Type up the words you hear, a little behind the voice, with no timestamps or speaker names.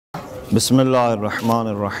بسم الله الرحمن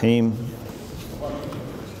الرحيم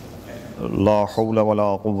لا حول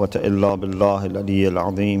ولا قوة إلا بالله العلي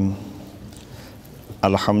العظيم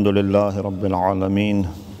الحمد لله رب العالمين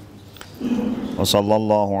وصلى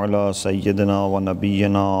الله على سيدنا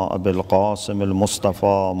ونبينا أبي القاسم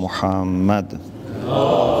المصطفى محمد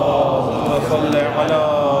اللهم صل على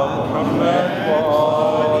محمد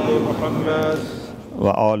وآل محمد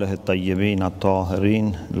وآله الطيبين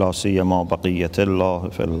الطاهرين لا سيما بقية الله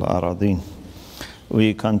في الأراضين.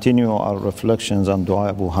 We continue our reflections on Dua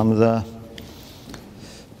Abu Hamzah.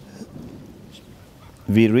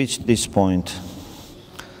 We reached this point.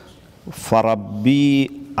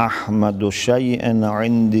 فَرَبِّي أَحْمَدُ شَيْئًا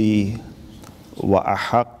عِنْدِي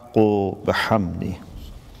وَأَحَقُّ بِحَمْدِي.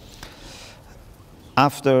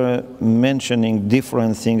 After mentioning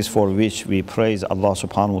different things for which we praise Allah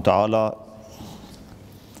subhanahu wa ta'ala,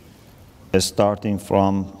 starting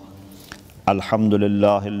from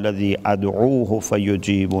Alhamdulillah alladhi ad'uuhu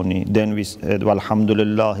fayujibuni, then we said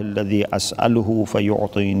Walhamdulillah alladhi as'aluhu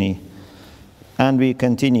fayu'tini, and we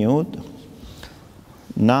continued.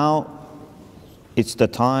 Now it's the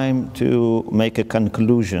time to make a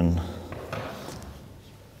conclusion.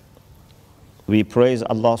 We praise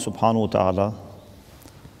Allah subhanahu wa ta'ala,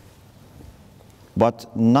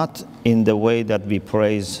 but not in the way that we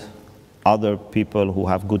praise other people who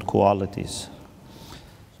have good qualities.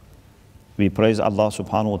 We praise Allah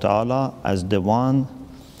subhanahu wa ta'ala as the one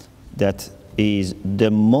that is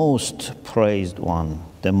the most praised one,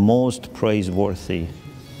 the most praiseworthy,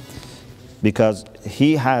 because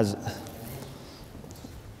He has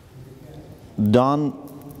done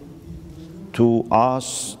to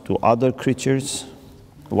us, to other creatures,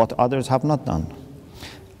 what others have not done.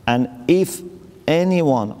 And if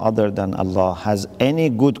anyone other than Allah has any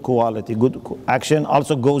good quality, good action,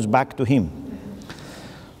 also goes back to Him.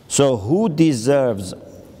 So who deserves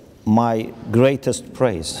my greatest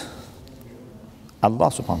praise? Allah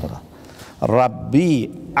subhanahu wa ta'ala. Rabbi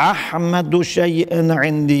ahmadu shay'an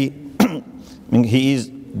indi. He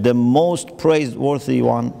is the most praiseworthy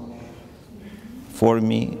one for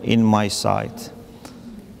me in my sight.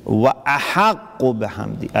 Wa ahaqqu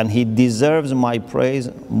bihamdi. And He deserves my praise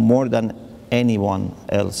more than anyone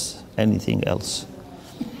else, anything else.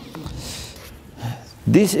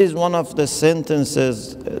 This is one of the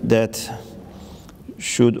sentences that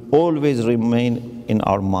should always remain in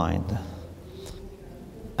our mind.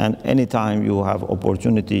 And anytime you have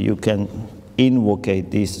opportunity, you can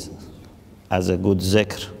invocate this as a good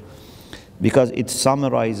zikr, because it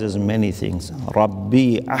summarizes many things.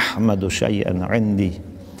 Rabbi ahmadu shay'an indi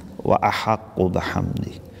wa ahaqqu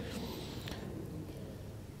bihamdi.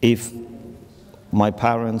 If my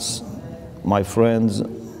parents, my friends,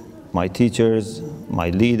 my teachers, my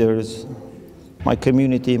leaders, my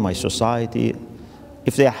community, my society,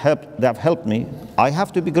 if they have helped me, I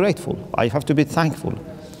have to be grateful. I have to be thankful.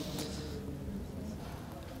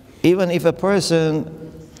 Even if a person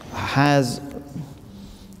has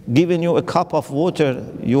given you a cup of water,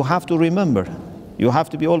 you have to remember. You have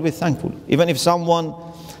to be always thankful. Even if someone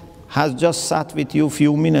has just sat with you a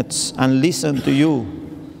few minutes and listened to you,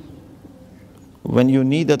 when you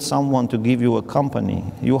needed someone to give you a company,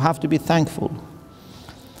 you have to be thankful.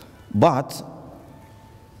 But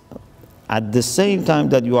at the same time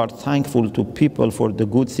that you are thankful to people for the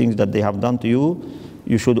good things that they have done to you,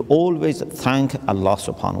 you should always thank Allah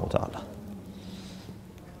subhanahu wa ta'ala.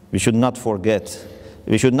 We should not forget.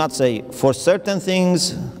 We should not say, for certain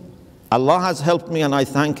things, Allah has helped me and I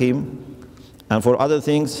thank Him, and for other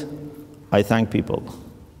things, I thank people.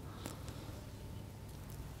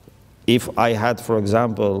 If I had, for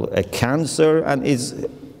example, a cancer and is,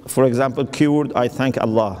 for example, cured, I thank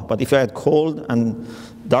Allah. But if I had cold and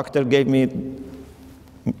doctor gave me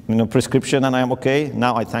prescription and I am okay,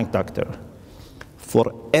 now I thank doctor.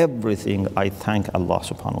 For everything, I thank Allah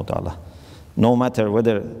subhanahu wa ta'ala. No matter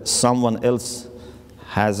whether someone else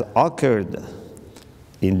has occurred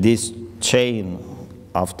in this chain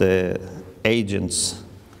of the agents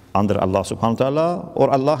under Allah subhanahu wa ta'ala, or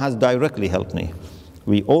Allah has directly helped me.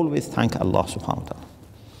 We always thank Allah subhanahu wa ta'ala.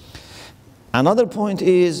 Another point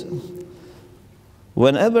is,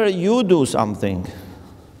 whenever you do something,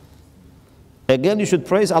 again you should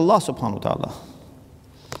praise Allah subhanahu wa ta'ala.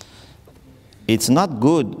 It's not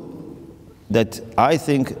good that I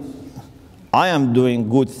think I am doing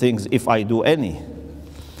good things if I do any.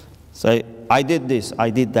 Say, I did this, I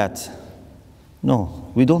did that.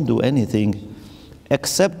 No, we don't do anything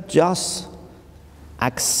except just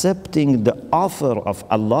accepting the offer of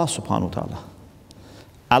Allah subhanahu wa ta'ala.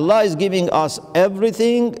 Allah is giving us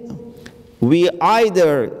everything. We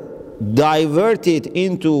either divert it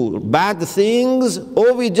into bad things,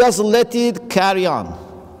 or we just let it carry on.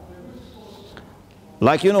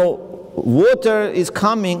 Like, water is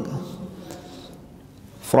coming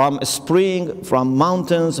from a spring, from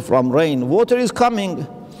mountains, from rain. Water is coming.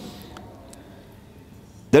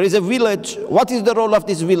 There is a village. What is the role of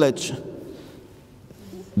this village?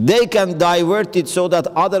 They can divert it so that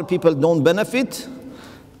other people don't benefit,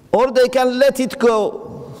 or they can let it go.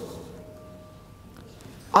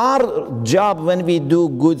 Our job when we do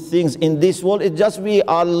good things in this world is just we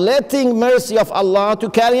are letting mercy of Allah to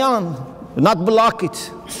carry on, not block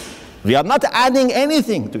it. We are not adding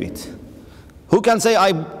anything to it. Who can say,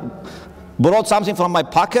 I brought something from my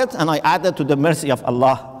pocket and I added to the mercy of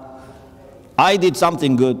Allah? I did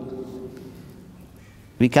something good.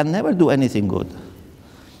 We can never do anything good.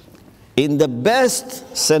 In the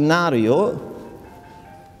best scenario,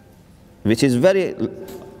 which is very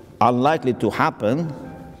unlikely to happen,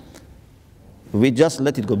 we just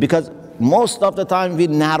let it go. Because most of the time we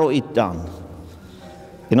narrow it down.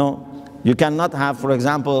 You cannot have, for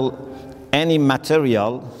example, any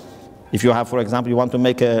material. If you have, for example, you want to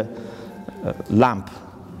make a lamp.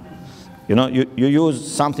 You use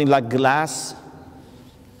something like glass,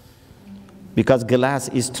 because glass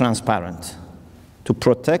is transparent. To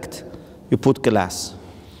protect, you put glass.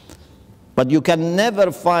 But you can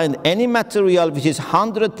never find any material which is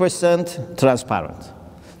 100% transparent.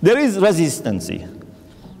 There is resistance.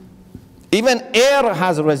 Even air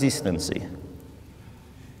has resistance.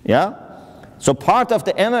 Yeah? So part of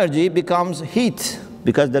the energy becomes heat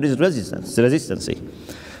because there is resistance.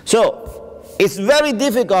 So it's very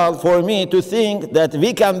difficult for me to think that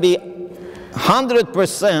we can be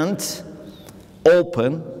 100%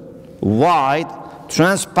 open, wide,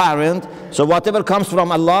 transparent, so whatever comes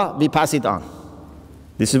from Allah, we pass it on.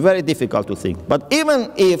 This is very difficult to think. But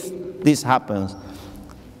even if this happens,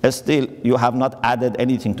 still you have not added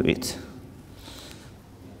anything to it.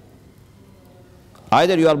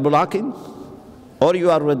 Either you are blocking, or you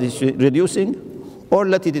are reducing, or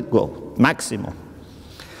letting it go, maximum.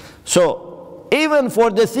 So, even for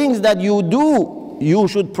the things that you do, you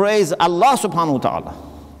should praise Allah subhanahu wa ta'ala.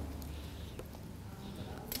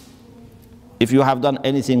 If you have done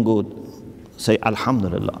anything good, say,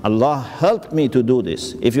 Alhamdulillah, Allah helped me to do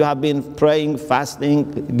this. If you have been praying,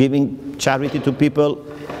 fasting, giving charity to people,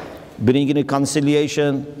 bringing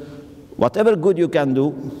reconciliation, whatever good you can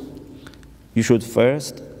do, you should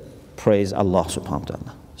first praise Allah subhanahu wa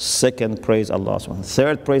ta'ala. Second, praise Allah subhanahu wa ta'ala.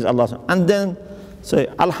 Third, praise Allah subhanahu wa ta'ala. And then say,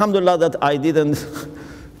 Alhamdulillah that I didn't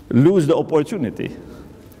lose the opportunity.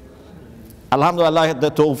 Alhamdulillah,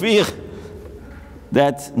 the tawfiq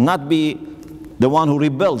that not be the one who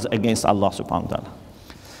rebels against Allah subhanahu wa ta'ala.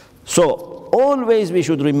 So, always we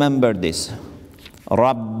should remember this.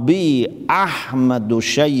 Rabbi ahmadu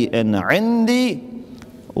shay'an indi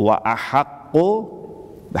wa ahaqqu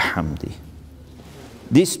bihamdi.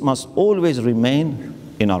 This must always remain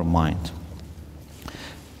in our mind.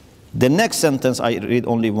 The next sentence, I read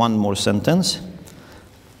only one more sentence.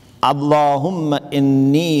 Allahumma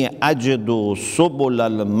inni ajidu subul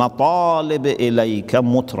al-matalib ilayka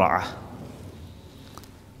mutra'a.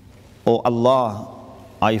 Oh Allah,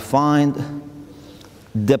 I find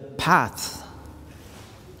the path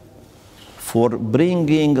for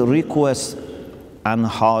bringing requests and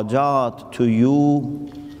hajat to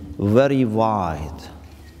you very wide.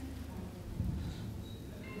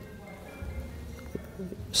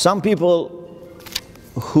 Some people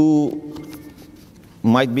who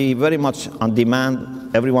might be very much on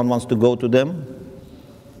demand, everyone wants to go to them,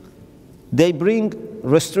 they bring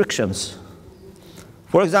restrictions.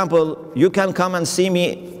 For example, you can come and see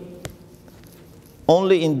me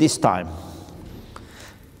only in this time.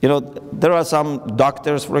 There are some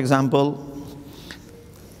doctors, for example,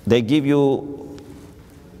 they give you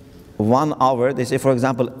 1 hour. They say, for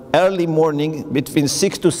example, early morning between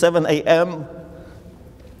 6 to 7 a.m.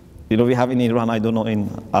 We have in Iran, I don't know in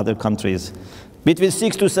other countries. Between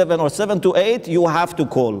 6 to 7 or 7 to 8, you have to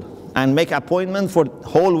call and make appointment for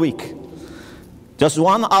whole week. Just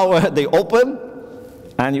 1 hour they open,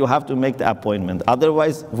 and you have to make the appointment.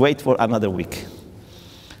 Otherwise, wait for another week.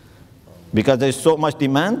 Because there's so much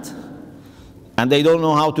demand, and they don't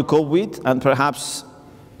know how to cope with, and perhaps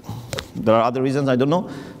there are other reasons, I don't know.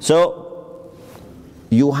 So,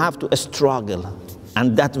 you have to struggle.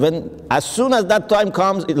 And that as soon as that time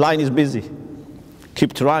comes, the line is busy.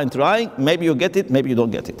 Keep trying. Maybe you get it, maybe you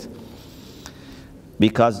don't get it.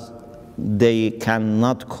 Because they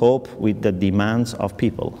cannot cope with the demands of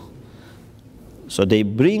people. So they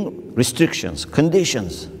bring restrictions,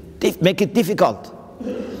 conditions, make it difficult.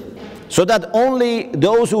 so that only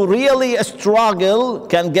those who really struggle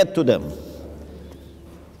can get to them.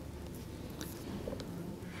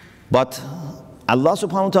 But Allah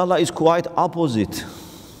subhanahu wa ta'ala is quite opposite.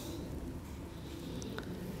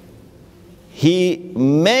 He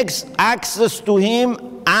makes access to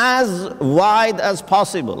him as wide as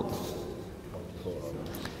possible.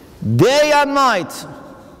 Day and night,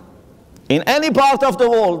 in any part of the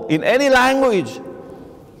world, in any language,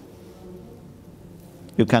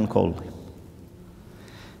 you can call him.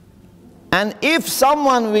 And if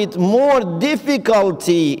someone with more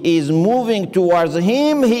difficulty is moving towards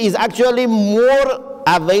him, he is actually more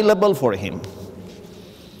available for him.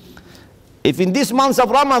 If in this month of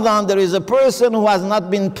Ramadan there is a person who has not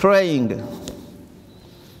been praying,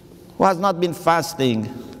 who has not been fasting,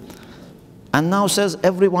 and now says,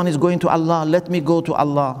 everyone is going to Allah, let me go to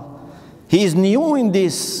Allah. He is new in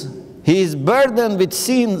this. He is burdened with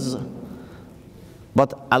sins.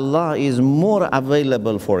 But Allah is more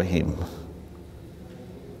available for him.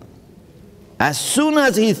 As soon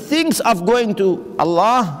as he thinks of going to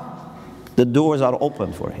Allah, the doors are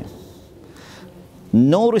open for him.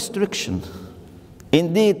 No restriction.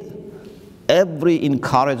 Indeed, every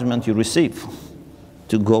encouragement you receive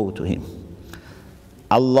to go to him.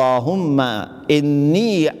 Allahumma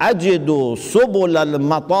inni ajidu subul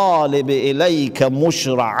al-matalib ilayka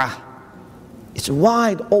mushra'ah. It's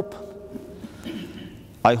wide open.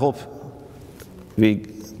 I hope we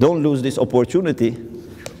don't lose this opportunity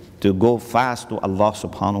to go fast to Allah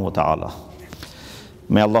subhanahu wa ta'ala.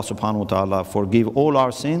 May Allah subhanahu wa ta'ala forgive all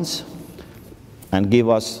our sins and give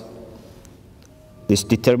us this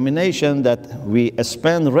determination that we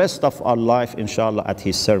spend the rest of our life, inshallah, at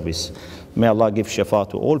His service. May Allah give shifa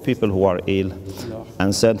to all people who are ill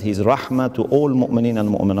and send His rahmah to all mu'mineen and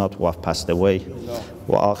mu'minat who have passed away.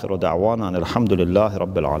 Wa akhiru da'wana and alhamdulillahi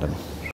rabbil alamin.